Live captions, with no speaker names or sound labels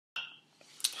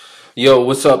Yo,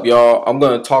 what's up, y'all? I'm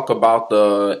going to talk about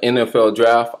the NFL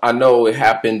draft. I know it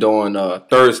happened on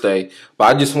Thursday,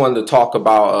 but I just wanted to talk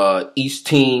about each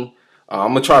team.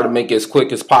 I'm going to try to make it as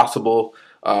quick as possible.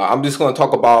 I'm just going to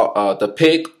talk about the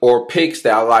pick or picks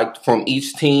that I liked from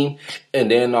each team,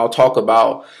 and then I'll talk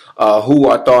about who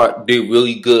I thought did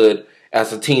really good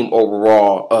as a team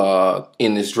overall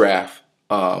in this draft.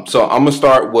 So I'm going to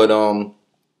start with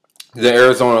the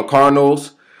Arizona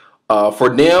Cardinals.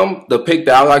 For them, the pick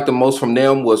that I liked the most from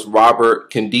them was Robert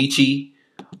Nkemdiche.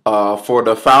 For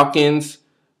the Falcons,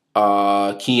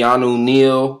 Keanu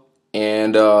Neal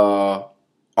and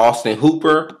Austin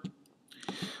Hooper.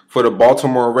 For the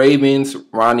Baltimore Ravens,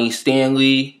 Ronnie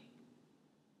Stanley.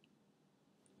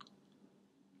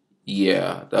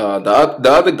 Yeah, the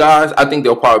other guys, I think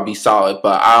they'll probably be solid,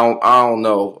 but I don't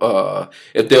know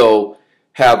if they'll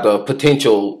have the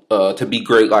potential to be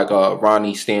great like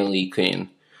Ronnie Stanley can.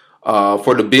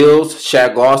 For the Bills,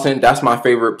 Shaq Lawson, that's my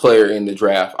favorite player in the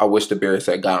draft. I wish the Bears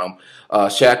had got him.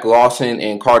 Shaq Lawson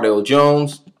and Cardale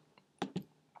Jones.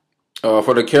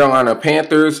 For the Carolina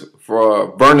Panthers,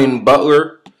 for Vernon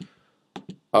Butler.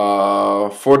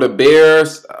 For the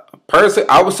Bears, personally,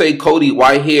 I would say Cody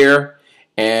Whitehair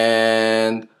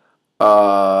and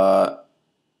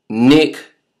Nick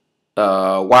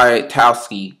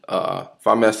Wiatowski. If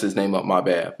I messed his name up, my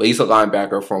bad. But he's a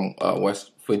linebacker from West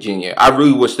Virginia. I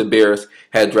really wish the Bears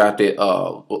had drafted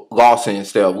Lawson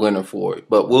instead of Leonard Floyd,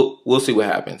 but we'll see what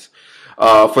happens.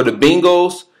 For the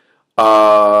Bengals,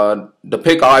 the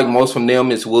pick I like most from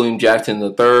them is William Jackson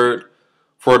III.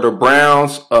 For the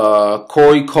Browns,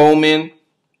 Corey Coleman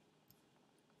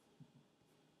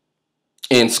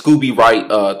and Scooby Wright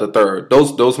III.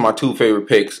 Those are my two favorite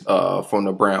picks from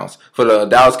the Browns. For the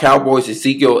Dallas Cowboys,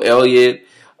 Ezekiel Elliott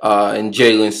and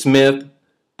Jalen Smith.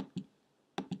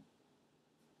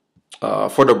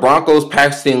 For the Broncos,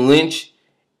 Paxton Lynch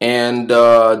and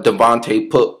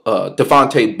Devontae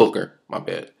Booker. My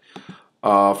bad.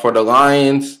 For the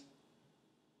Lions,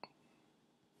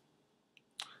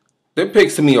 their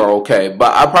picks to me are okay,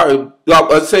 but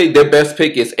let's say their best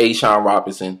pick is A'Shawn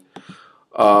Robinson.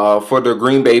 For the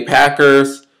Green Bay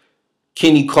Packers,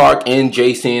 Kenny Clark and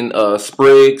Jason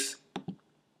Spriggs.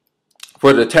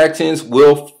 For the Texans,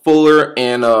 Will Fuller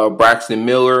and Braxton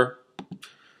Miller.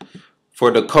 For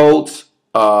the Colts,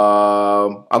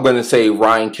 I'm going to say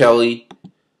Ryan Kelly.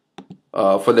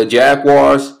 For the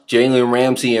Jaguars, Jalen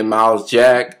Ramsey and Miles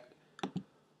Jack.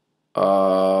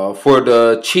 For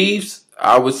the Chiefs,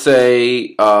 I would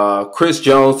say Chris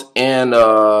Jones and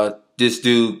this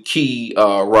dude, Key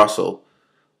Russell.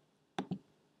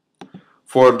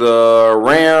 For the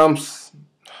Rams,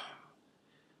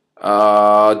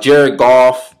 Jared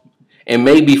Goff and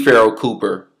maybe Farrell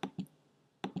Cooper.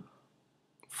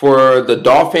 For the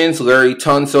Dolphins, Larry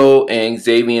Tunsil and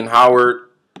Xavier Howard.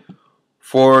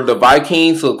 For the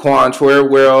Vikings, Laquan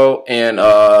Treadwell and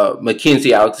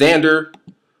Mackenzie Alexander.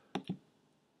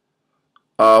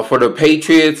 For the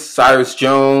Patriots, Cyrus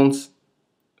Jones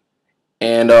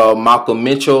and Malcolm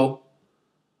Mitchell.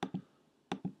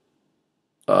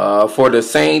 For the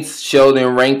Saints,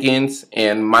 Sheldon Rankins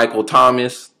and Michael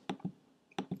Thomas.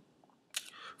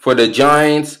 For the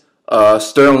Giants,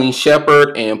 Sterling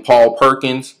Shepard and Paul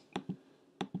Perkins.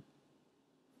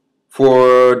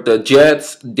 For the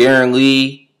Jets, Darren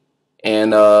Lee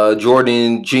and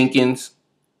Jordan Jenkins.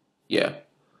 Yeah.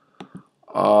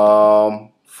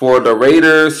 For the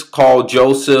Raiders, Carl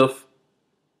Joseph.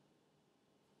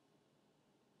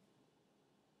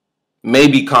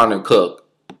 Maybe Connor Cook.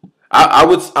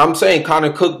 I'm saying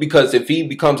Connor Cook because if he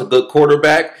becomes a good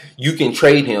quarterback, you can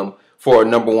trade him for a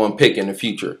 #1 pick in the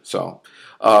future. So,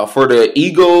 for the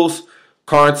Eagles,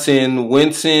 Carson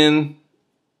Winston.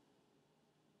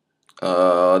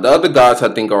 The other guys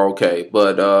I think are okay,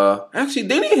 but actually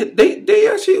they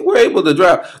actually were able to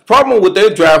draft. The problem with their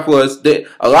draft was that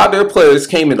a lot of their players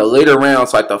came in the later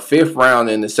rounds, like the 5th round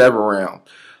and the 7th round.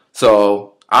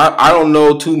 So I don't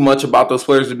know too much about those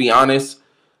players, to be honest.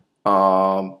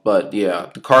 But yeah,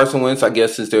 the Carson Wentz I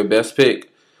guess is their best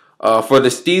pick. For the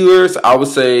Steelers, I would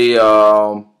say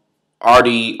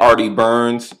Artie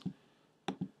Burns.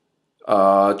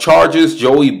 Chargers,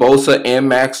 Joey Bosa and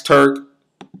Max Turk.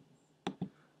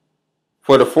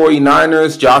 For the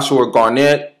 49ers, Joshua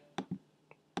Garnett.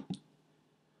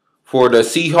 For the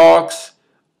Seahawks,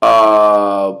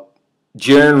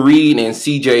 Jaron Reed and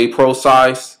CJ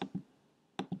Prosise.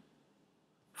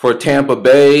 For Tampa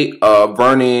Bay,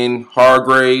 Vernon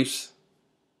Hargraves.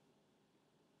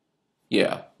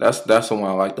 Yeah, that's the one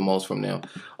I like the most from them.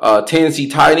 Tennessee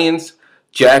Titans,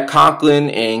 Jack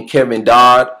Conklin and Kevin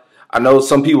Dodd. I know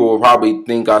some people will probably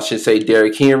think I should say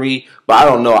Derrick Henry, but I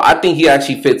don't know. I think he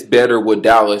actually fits better with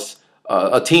Dallas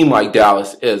a team like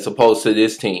Dallas as opposed to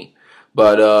this team.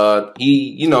 But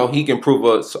he can prove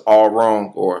us all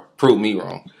wrong or prove me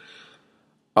wrong.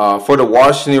 For the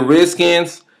Washington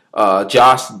Redskins,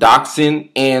 Josh Doctson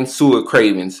and Sua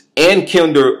Cravens and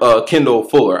Kendall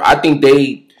Fuller. I think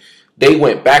they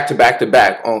went back to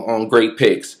back on great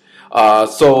picks.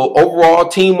 So overall,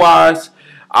 team wise,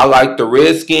 I like the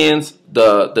Redskins,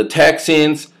 the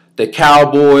Texans, the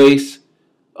Cowboys,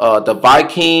 the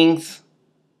Vikings.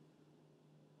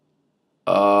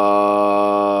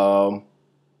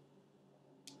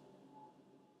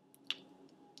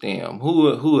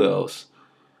 Who else?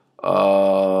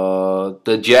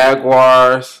 The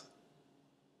Jaguars.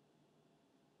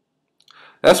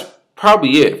 That's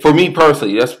probably it for me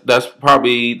personally. That's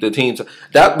probably the teams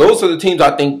those are the teams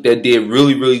I think that did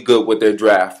really good with their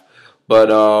draft.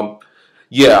 But I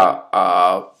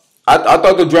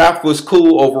thought the draft was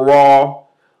cool overall.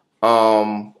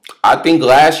 I think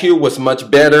last year was much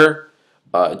better,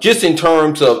 just in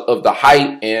terms of the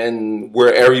height and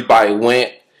where everybody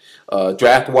went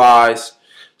draft wise.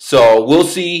 So we'll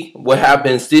see what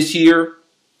happens this year.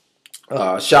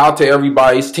 Shout out to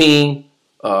everybody's team,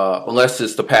 unless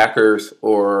it's the Packers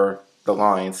or the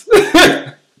Lions.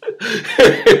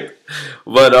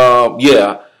 But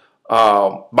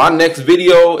my next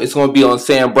video is going to be on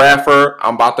Sam Bradford.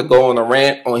 I'm about to go on a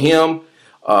rant on him.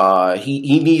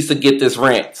 He needs to get this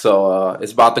rant, so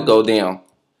it's about to go down.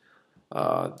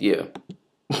 Yeah.